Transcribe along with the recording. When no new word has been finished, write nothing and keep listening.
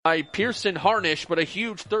by Pearson Harnish, but a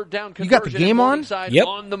huge third down conversion. You got the game on? Yep.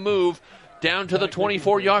 On the move, down to the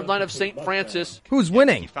 24-yard line of St. Francis. Who's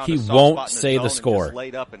winning? He won't say the score.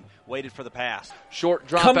 Laid up and waited for the pass. Short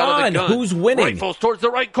drop Come out on, of the gun. who's winning? Rifles towards the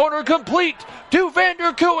right corner, complete to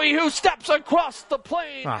Vander Cooey, who steps across the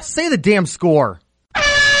plane. Say the damn score.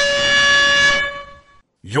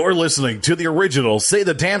 You're listening to the original Say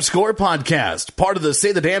the Damn Score podcast, part of the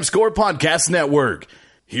Say the Damn Score podcast network.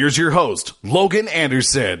 Here's your host, Logan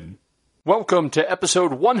Anderson. Welcome to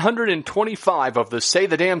episode 125 of the Say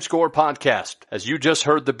the Damn Score podcast. As you just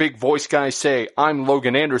heard the big voice guy say, I'm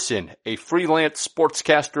Logan Anderson, a freelance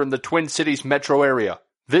sportscaster in the Twin Cities metro area.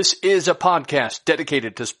 This is a podcast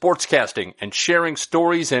dedicated to sportscasting and sharing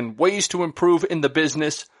stories and ways to improve in the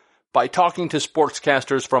business by talking to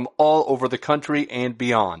sportscasters from all over the country and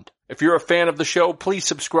beyond. If you're a fan of the show, please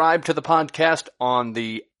subscribe to the podcast on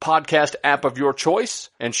the podcast app of your choice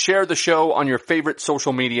and share the show on your favorite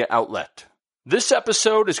social media outlet. This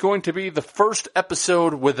episode is going to be the first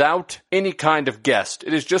episode without any kind of guest.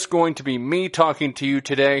 It is just going to be me talking to you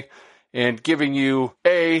today and giving you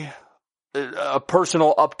a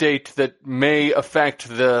personal update that may affect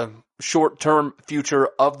the short-term future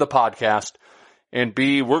of the podcast. And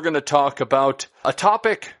B, we're going to talk about a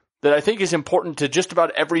topic that I think is important to just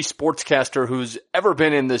about every sportscaster who's ever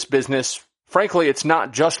been in this business. Frankly, it's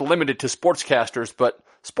not just limited to sportscasters, but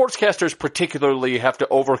sportscasters particularly have to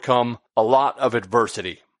overcome a lot of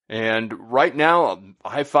adversity. And right now,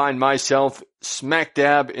 I find myself smack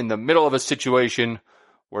dab in the middle of a situation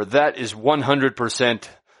where that is 100%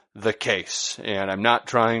 the case. And I'm not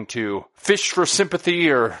trying to fish for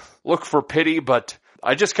sympathy or look for pity, but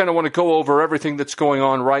I just kind of want to go over everything that's going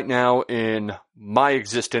on right now in my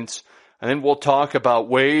existence, and then we'll talk about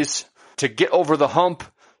ways to get over the hump,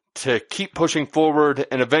 to keep pushing forward,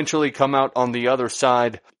 and eventually come out on the other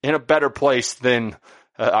side in a better place than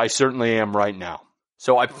I certainly am right now.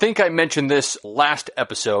 So I think I mentioned this last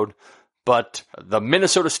episode, but the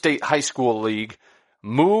Minnesota State High School League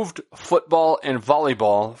moved football and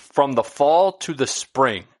volleyball from the fall to the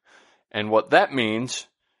spring. And what that means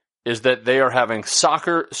is that they are having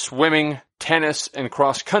soccer, swimming, tennis, and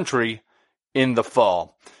cross country in the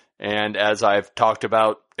fall. And as I've talked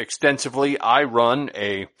about extensively, I run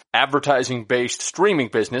a advertising-based streaming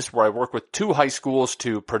business where I work with two high schools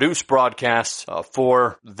to produce broadcasts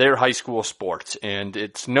for their high school sports. And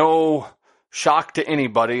it's no shock to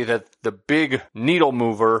anybody that the big needle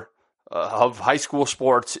mover of high school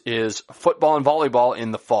sports is football and volleyball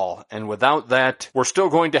in the fall. And without that, we're still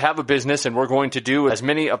going to have a business, and we're going to do as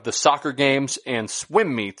many of the soccer games and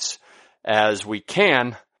swim meets as we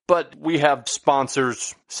can. But we have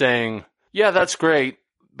sponsors saying, yeah, that's great,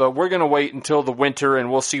 but we're going to wait until the winter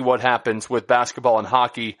and we'll see what happens with basketball and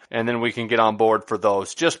hockey, and then we can get on board for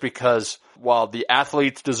those. Just because while the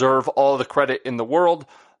athletes deserve all the credit in the world,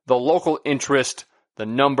 the local interest, the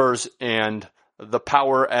numbers, and the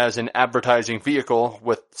power as an advertising vehicle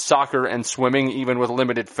with soccer and swimming, even with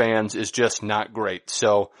limited fans, is just not great.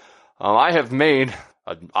 So I have made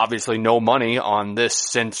obviously no money on this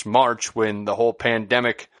since March when the whole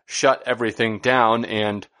pandemic shut everything down.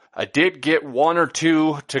 And I did get one or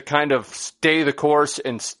two to kind of stay the course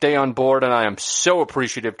and stay on board, and I am so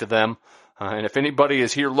appreciative to them. And if anybody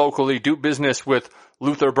is here locally, do business with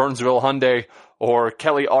Luther Burnsville Hyundai or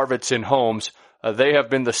Kelly Arvidsson Homes. They have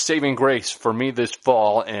been the saving grace for me this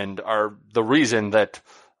fall and are the reason that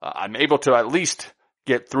I'm able to at least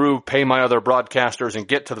get through, pay my other broadcasters, and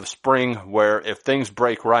get to the spring where if things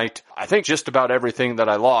break right, I think just about everything that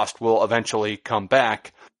I lost will eventually come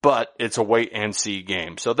back, but it's a wait and see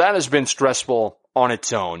game. So that has been stressful on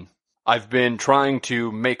its own. I've been trying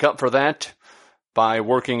to make up for that by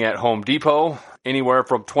working at Home Depot anywhere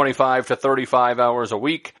from 25 to 35 hours a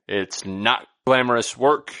week. It's not glamorous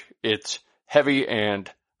work. It's heavy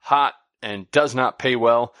and hot and does not pay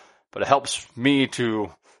well, but it helps me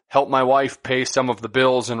to help my wife pay some of the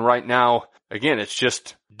bills. And right now, again, it's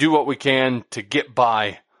just do what we can to get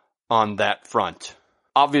by on that front.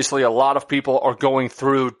 Obviously, a lot of people are going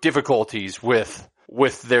through difficulties with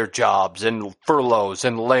their jobs and furloughs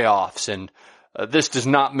and layoffs, and this does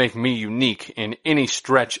not make me unique in any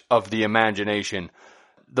stretch of the imagination.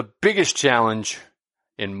 The biggest challenge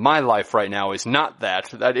in my life right now is not that.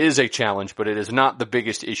 That is a challenge, but it is not the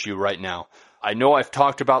biggest issue right now. I know I've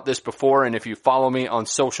talked about this before, and if you follow me on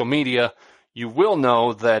social media, you will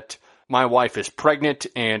know that my wife is pregnant,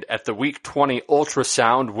 and at the week 20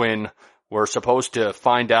 ultrasound, when we're supposed to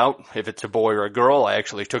find out if it's a boy or a girl, I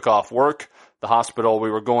actually took off work. The hospital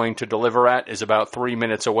we were going to deliver at is about 3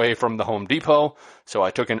 minutes away from the Home Depot, so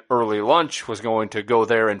I took an early lunch, was going to go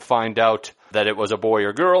there and find out that it was a boy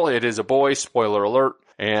or girl. It is a boy, spoiler alert.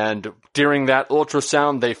 And during that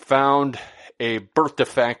ultrasound, they found a birth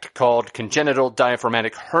defect called congenital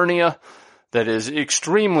diaphragmatic hernia that is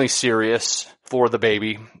extremely serious for the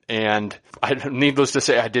baby. And needless to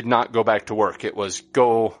say, I did not go back to work. It was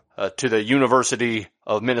go to the University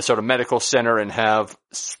of Minnesota Medical Center and have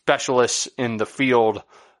specialists in the field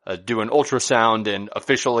do an ultrasound and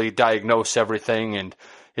officially diagnose everything. And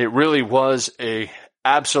it really was a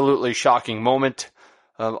absolutely shocking moment.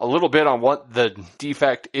 A little bit on what the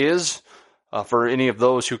defect is for any of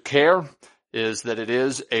those who care is that it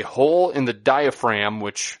is a hole in the diaphragm,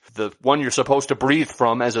 which the one you're supposed to breathe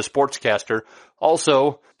from as a sportscaster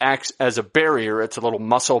also acts as a barrier. It's a little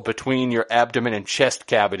muscle between your abdomen and chest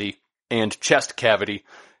cavity.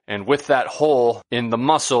 And with that hole in the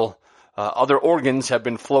muscle, other organs have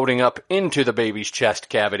been floating up into the baby's chest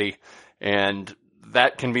cavity, and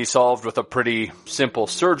that can be solved with a pretty simple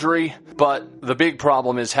surgery. But the big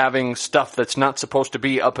problem is having stuff that's not supposed to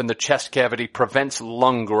be up in the chest cavity prevents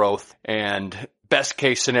lung growth. And best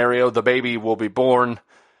case scenario, the baby will be born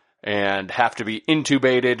and have to be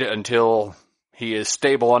intubated until he is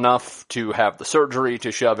stable enough to have the surgery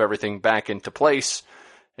to shove everything back into place,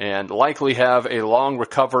 and likely have a long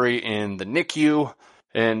recovery in the NICU.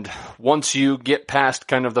 And once you get past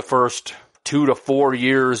kind of the first 2 to 4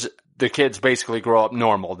 years, the kids basically grow up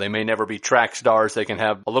normal. They may never be track stars. They can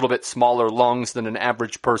have a little bit smaller lungs than an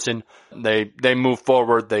average person. They move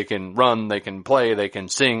forward. They can run. They can play. They can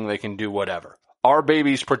sing. They can do whatever. Our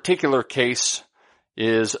baby's particular case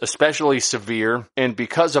is especially severe, and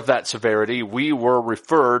because of that severity, we were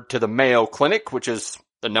referred to the Mayo Clinic, which is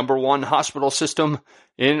the #1 hospital system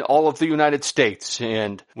in all of the United States.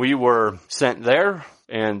 And we were sent there,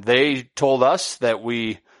 and they told us that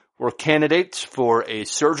we were candidates for a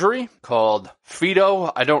surgery called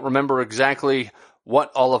FIDO. I don't remember exactly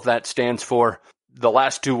what all of that stands for. The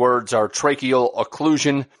last 2 words are tracheal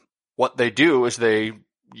occlusion. What they do is they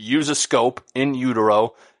use a scope in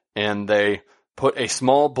utero, and they put a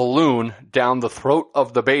small balloon down the throat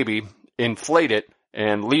of the baby, inflate it,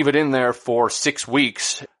 and leave it in there for 6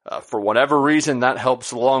 weeks. For whatever reason, that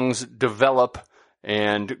helps lungs develop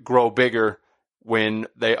and grow bigger when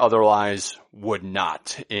they otherwise would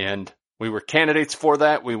not. And we were candidates for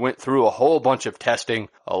that. We went through a whole bunch of testing,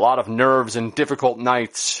 a lot of nerves and difficult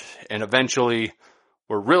nights, and eventually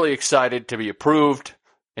were really excited to be approved.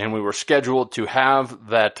 And we were scheduled to have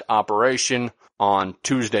that operation on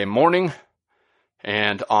Tuesday morning.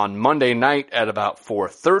 And on Monday night at about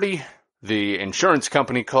 4:30, the insurance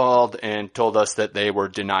company called and told us that they were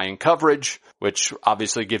denying coverage, which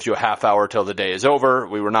obviously gives you a half hour till the day is over.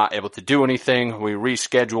 We were not able to do anything. We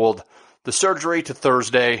rescheduled the surgery to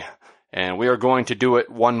Thursday, and we are going to do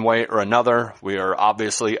it one way or another. We are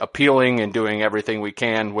obviously appealing and doing everything we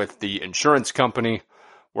can with the insurance company.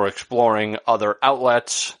 We're exploring other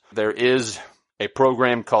outlets. There is a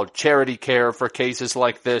program called Charity Care for cases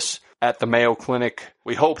like this at the Mayo Clinic.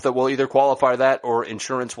 We hope that we'll either qualify that or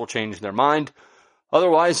insurance will change their mind.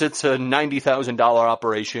 Otherwise, it's a $90,000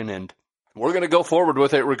 operation, and we're going to go forward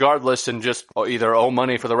with it regardless and just either owe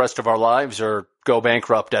money for the rest of our lives or go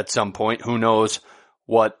bankrupt at some point. Who knows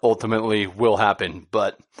what ultimately will happen.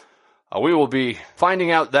 But we will be finding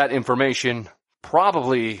out that information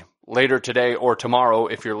probably later today or tomorrow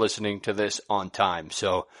if you're listening to this on time.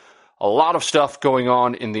 So a lot of stuff going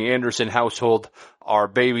on in the Anderson household. Our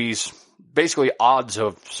baby's basically odds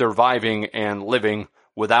of surviving and living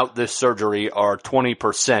without this surgery are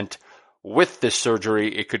 20%. With this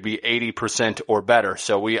surgery, it could be 80% or better.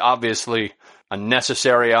 So we obviously, a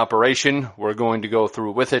necessary operation. We're going to go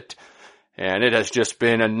through with it. And it has just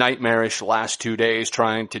been a nightmarish last 2 days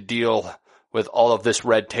trying to deal with all of this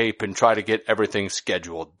red tape and try to get everything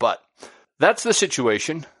scheduled. But that's the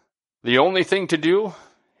situation. The only thing to do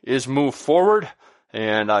is move forward,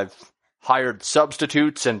 and I've hired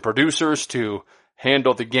substitutes and producers to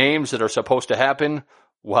handle the games that are supposed to happen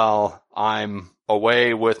while I'm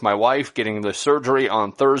away with my wife getting the surgery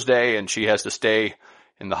on Thursday, and she has to stay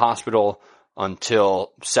in the hospital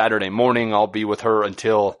until Saturday morning. I'll be with her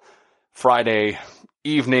until Friday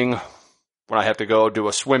evening when I have to go do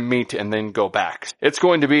a swim meet and then go back. It's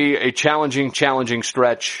going to be a challenging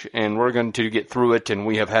stretch, and we're going to get through it, and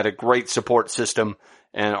we have had a great support system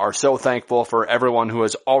and are so thankful for everyone who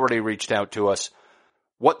has already reached out to us.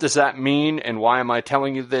 What does that mean, and why am I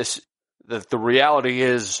telling you this? That the reality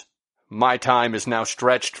is my time is now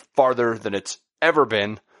stretched farther than it's ever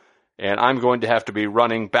been, and I'm going to have to be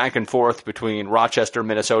running back and forth between Rochester,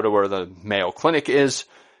 Minnesota, where the Mayo Clinic is,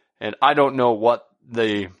 and I don't know what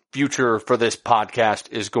the future for this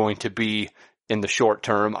podcast is going to be in the short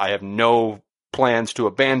term. I have no plans to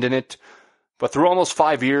abandon it. But through almost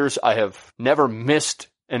 5 years, I have never missed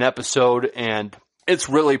an episode, and it's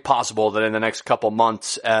really possible that in the next couple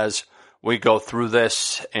months as we go through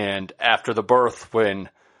this and after the birth, when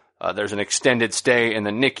there's an extended stay in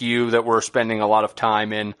the NICU that we're spending a lot of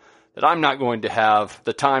time in, that I'm not going to have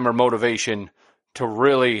the time or motivation to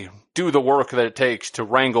really do the work that it takes to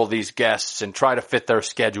wrangle these guests and try to fit their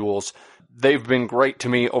schedules. They've been great to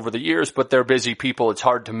me over the years, but they're busy people. It's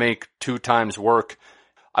hard to make 2 times work.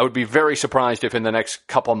 I would be very surprised if in the next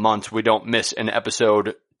couple months we don't miss an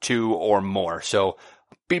episode 2 or more. So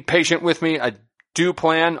be patient with me. I do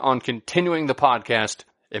plan on continuing the podcast.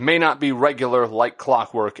 It may not be regular like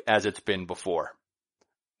clockwork as it's been before.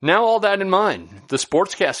 Now, all that in mind, the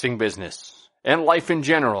sportscasting business and life in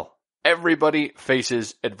general, everybody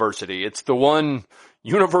faces adversity. It's the one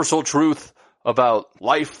universal truth about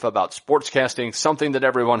life, about sportscasting, something that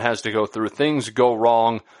everyone has to go through. Things go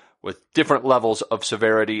wrong with different levels of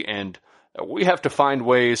severity, and we have to find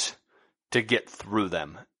ways to get through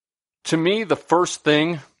them. To me, the first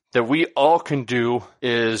thing that we all can do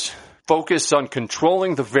is focus on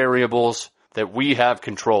controlling the variables that we have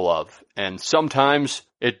control of. And sometimes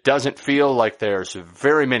it doesn't feel like there's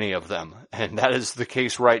very many of them. And that is the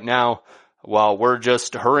case right now while we're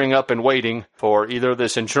just hurrying up and waiting for either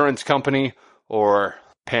this insurance company or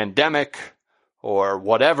pandemic or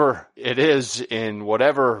whatever it is in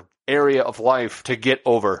whatever area of life to get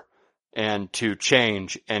over and to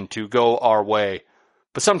change and to go our way.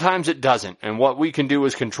 But sometimes it doesn't. And what we can do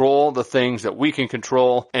is control the things that we can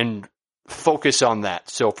control and focus on that.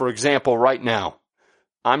 So, for example, right now,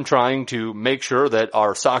 I'm trying to make sure that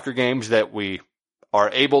our soccer games that we are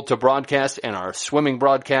able to broadcast and our swimming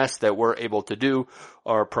broadcasts that we're able to do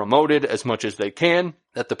are promoted as much as they can,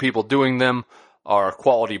 that the people doing them are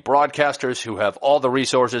quality broadcasters who have all the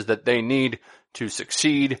resources that they need to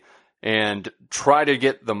succeed and try to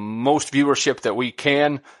get the most viewership that we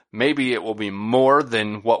can. Maybe it will be more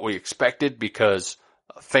than what we expected because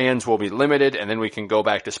fans will be limited, and then we can go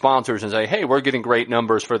back to sponsors and say, hey, we're getting great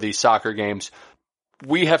numbers for these soccer games.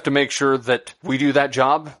 We have to make sure that we do that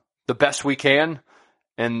job the best we can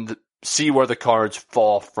and see where the cards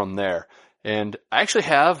fall from there. And I actually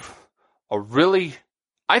have a really,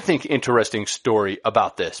 I think, interesting story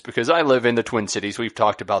about this because I live in the Twin Cities. We've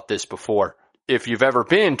talked about this before. If you've ever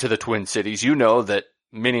been to the Twin Cities, you know that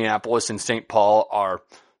Minneapolis and St. Paul are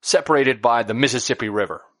separated by the Mississippi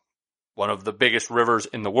River, one of the biggest rivers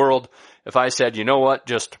in the world. If I said, you know what,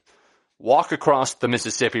 just walk across the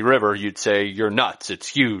Mississippi River, you'd say, you're nuts. It's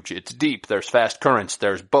huge. It's deep. There's fast currents.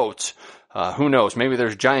 There's boats. Who knows? Maybe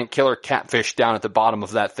there's giant killer catfish down at the bottom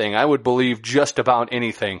of that thing. I would believe just about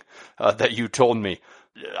anything that you told me.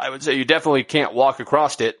 I would say you definitely can't walk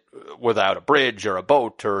across it without a bridge or a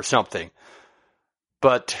boat or something.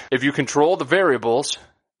 But if you control the variables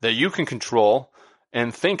that you can control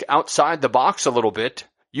and think outside the box a little bit,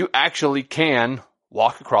 you actually can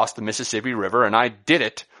walk across the Mississippi River. And I did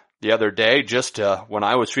it the other day just when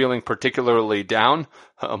I was feeling particularly down.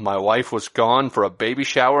 My wife was gone for a baby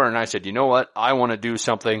shower, and I said, you know what? I want to do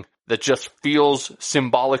something that just feels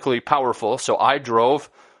symbolically powerful. So I drove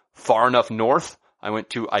far enough north. I went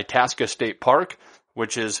to Itasca State Park,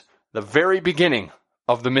 which is the very beginning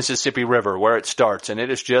of the Mississippi River where it starts. And it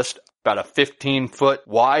is just about a 15-foot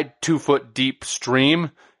wide, 2-foot deep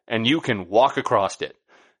stream, and you can walk across it.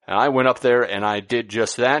 And I went up there and I did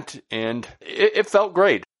just that, and it felt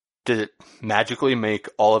great. Did it magically make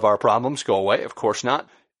all of our problems go away? Of course not.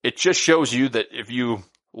 It just shows you that if you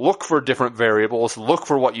look for different variables, look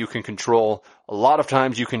for what you can control, a lot of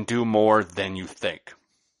times you can do more than you think.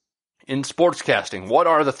 In sportscasting, what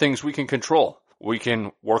are the things we can control? We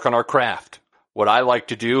can work on our craft. What I like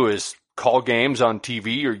to do is call games on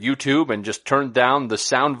TV or YouTube and just turn down the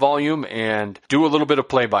sound volume and do a little bit of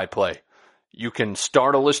play-by-play. You can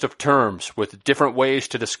start a list of terms with different ways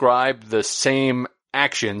to describe the same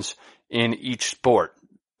actions in each sport.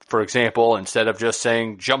 For example, instead of just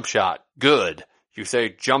saying jump shot, good, you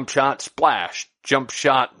say jump shot splash, jump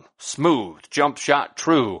shot smooth, jump shot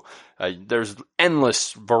true. There's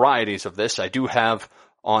endless varieties of this. I do have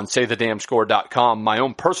on SayTheDamnScore.com my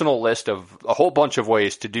own personal list of a whole bunch of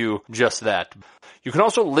ways to do just that. You can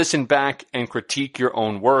also listen back and critique your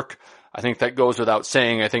own work. I think that goes without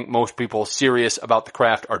saying. I think most people serious about the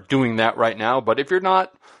craft are doing that right now, but if you're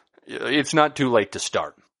not, it's not too late to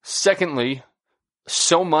start. Secondly,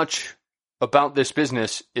 so much about this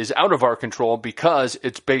business is out of our control because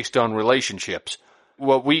it's based on relationships.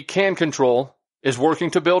 What we can control is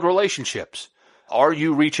working to build relationships. Are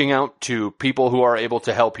you reaching out to people who are able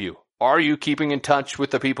to help you? Are you keeping in touch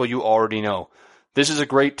with the people you already know? This is a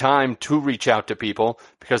great time to reach out to people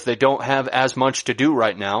because they don't have as much to do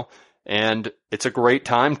right now, and it's a great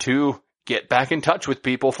time to get back in touch with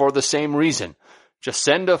people for the same reason. Just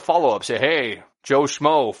send a follow-up. Say, hey, Joe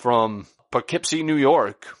Schmo from Poughkeepsie, New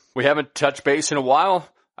York. We haven't touched base in a while.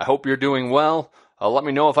 I hope you're doing well. Let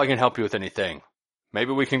me know if I can help you with anything.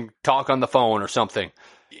 Maybe we can talk on the phone or something.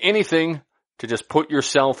 Anything to just put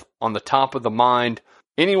yourself on the top of the mind.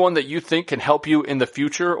 Anyone that you think can help you in the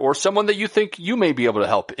future, or someone that you think you may be able to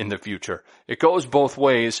help in the future. It goes both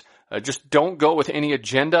ways. Just don't go with any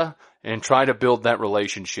agenda and try to build that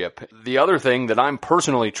relationship. The other thing that I'm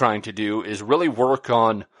personally trying to do is really work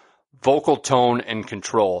on vocal tone and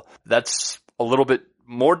control. That's a little bit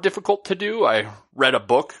more difficult to do. I read a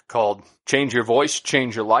book called Change Your Voice,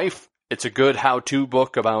 Change Your Life. It's a good how-to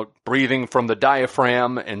book about breathing from the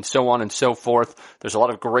diaphragm and so on and so forth. There's a lot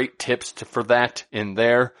of great tips for that in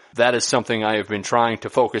there. That is something I have been trying to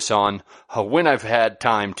focus on when I've had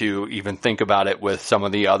time to even think about it with some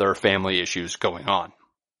of the other family issues going on.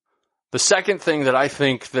 The second thing that I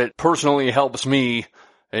think that personally helps me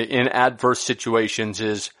in adverse situations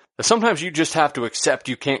is that sometimes you just have to accept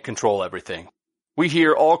you can't control everything. We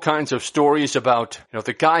hear all kinds of stories about,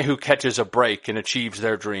 the guy who catches a break and achieves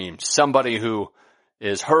their dreams, somebody who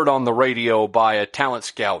is heard on the radio by a talent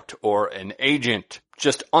scout or an agent.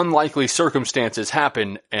 Just unlikely circumstances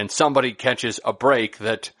happen and somebody catches a break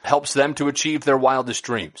that helps them to achieve their wildest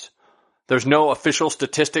dreams. There's no official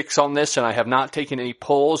statistics on this, and I have not taken any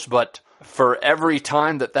polls, but for every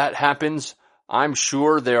time that happens, I'm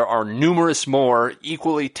sure there are numerous more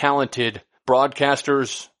equally talented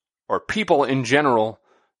broadcasters or people in general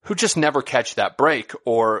who just never catch that break,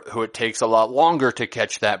 or who it takes a lot longer to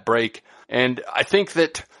catch that break. And I think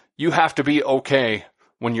that you have to be okay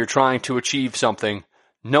when you're trying to achieve something,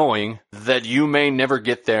 knowing that you may never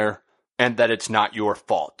get there and that it's not your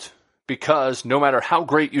fault. Because no matter how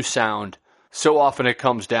great you sound, so often it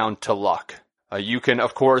comes down to luck. You can,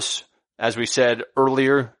 of course, as we said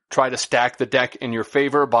earlier, try to stack the deck in your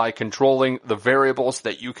favor by controlling the variables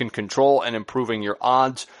that you can control and improving your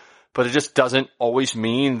odds. But it just doesn't always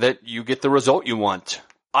mean that you get the result you want.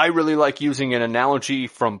 I really like using an analogy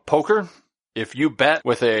from poker. If you bet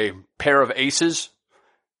with a pair of aces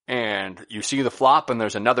and you see the flop and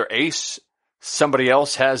there's another ace, somebody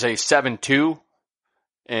else has a 7-2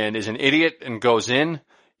 and is an idiot and goes in,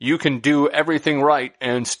 you can do everything right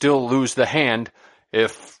and still lose the hand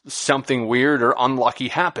if something weird or unlucky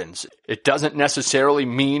happens. It doesn't necessarily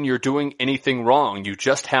mean you're doing anything wrong. You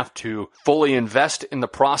just have to fully invest in the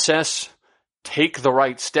process, take the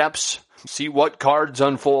right steps, see what cards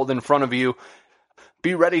unfold in front of you,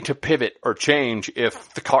 be ready to pivot or change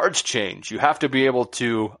if the cards change. You have to be able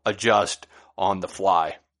to adjust on the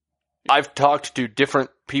fly. I've talked to different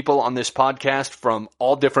people on this podcast from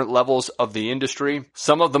all different levels of the industry.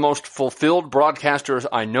 Some of the most fulfilled broadcasters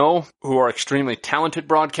I know, who are extremely talented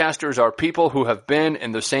broadcasters, are people who have been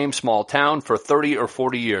in the same small town for 30 or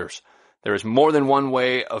 40 years. There is more than one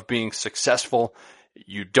way of being successful.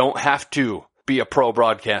 You don't have to be a pro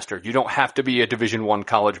broadcaster. You don't have to be a Division I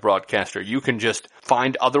college broadcaster. You can just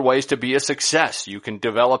find other ways to be a success. You can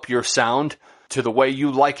develop your sound to the way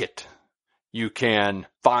you like it. You can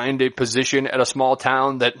find a position at a small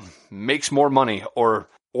town that makes more money, or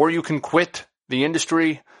you can quit the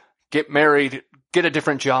industry, get married, get a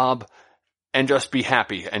different job, and just be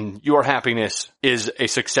happy. And your happiness is a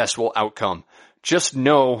successful outcome. Just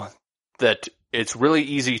know that it's really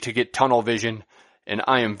easy to get tunnel vision, and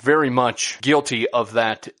I am very much guilty of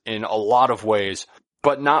that in a lot of ways.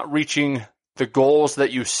 But not reaching the goals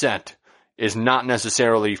that you set is not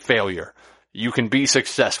necessarily failure. You can be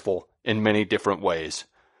successful in many different ways.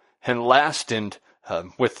 And last,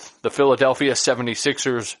 with the Philadelphia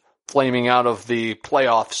 76ers flaming out of the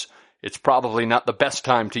playoffs, it's probably not the best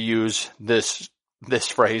time to use this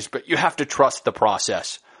phrase, but you have to trust the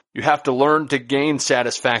process. You have to learn to gain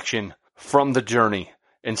satisfaction from the journey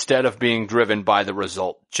instead of being driven by the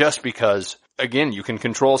result. Just because, again, you can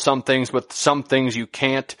control some things, but some things you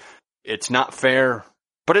can't. It's not fair,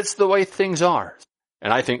 but it's the way things are.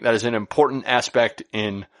 And I think that is an important aspect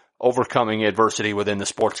in overcoming adversity within the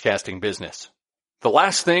sportscasting business. The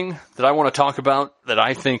last thing that I want to talk about that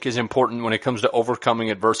I think is important when it comes to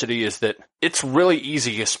overcoming adversity is that it's really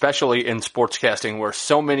easy, especially in sportscasting, where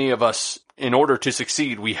so many of us, in order to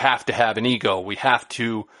succeed, we have to have an ego. We have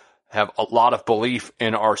to have a lot of belief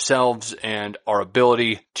in ourselves and our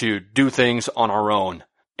ability to do things on our own.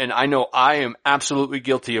 And I know I am absolutely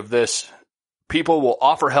guilty of this. People will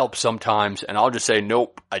offer help sometimes, and I'll just say,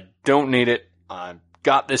 nope, I don't need it. I've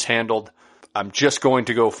got this handled. I'm just going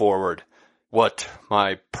to go forward. What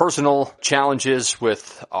my personal challenges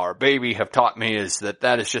with our baby have taught me is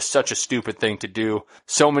that is just such a stupid thing to do.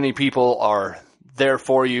 So many people are there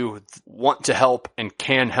for you, want to help and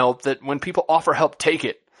can help, that when people offer help, take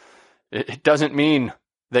it. It doesn't mean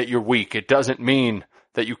that you're weak. It doesn't mean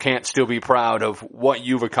that you can't still be proud of what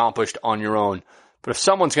you've accomplished on your own. But if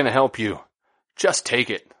someone's going to help you, just take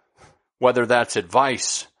it. Whether that's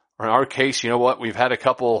advice, or in our case, you know what, we've had a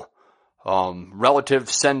couple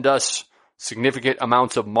relatives send us significant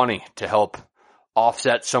amounts of money to help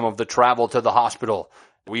offset some of the travel to the hospital.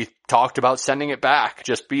 We talked about sending it back.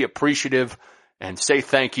 Just be appreciative and say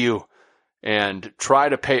thank you and try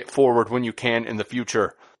to pay it forward when you can in the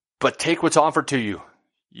future. But take what's offered to you.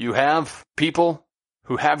 You have people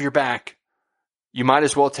who have your back. You might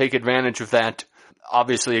as well take advantage of that.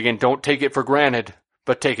 Obviously, again, don't take it for granted,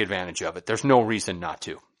 but take advantage of it. There's no reason not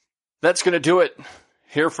to. That's going to do it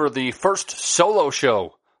here for the first solo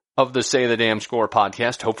show of the Say the Damn Score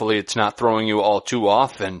podcast. Hopefully it's not throwing you all too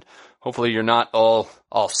off, and hopefully you're not all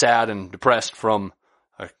sad and depressed from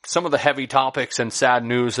some of the heavy topics and sad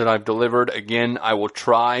news that I've delivered. Again, I will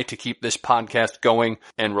try to keep this podcast going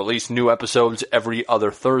and release new episodes every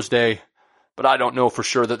other Thursday, but I don't know for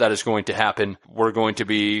sure that that is going to happen. We're going to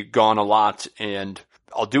be gone a lot, and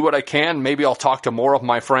I'll do what I can. Maybe I'll talk to more of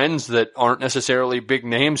my friends that aren't necessarily big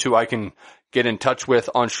names who I can get in touch with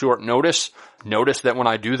on short notice. Notice that when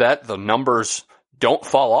I do that, the numbers don't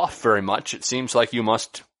fall off very much. It seems like you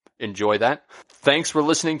must enjoy that. Thanks for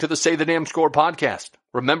listening to the Say the Damn Score podcast.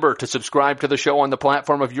 Remember to subscribe to the show on the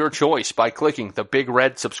platform of your choice by clicking the big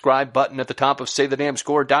red subscribe button at the top of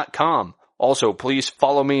SayTheDamnScore.com. Also, please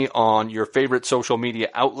follow me on your favorite social media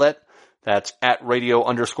outlet. That's at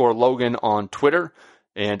 @radio_Logan on Twitter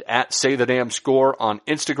and at Say the Damn Score on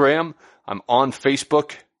Instagram. I'm on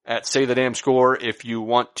Facebook at Say the Damn Score if you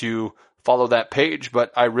want to follow that page,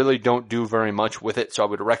 but I really don't do very much with it, so I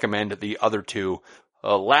would recommend the other two.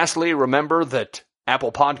 Lastly, remember that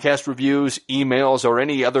Apple Podcast reviews, emails, or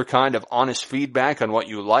any other kind of honest feedback on what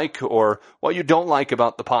you like or what you don't like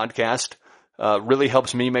about the podcast really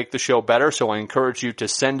helps me make the show better, so I encourage you to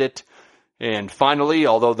send it. And finally,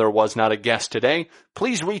 although there was not a guest today,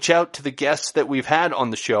 please reach out to the guests that we've had on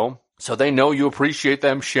the show so they know you appreciate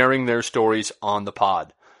them sharing their stories on the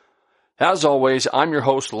pod. As always, I'm your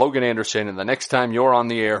host, Logan Anderson, and the next time you're on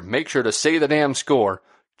the air, make sure to say the damn score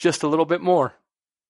just a little bit more.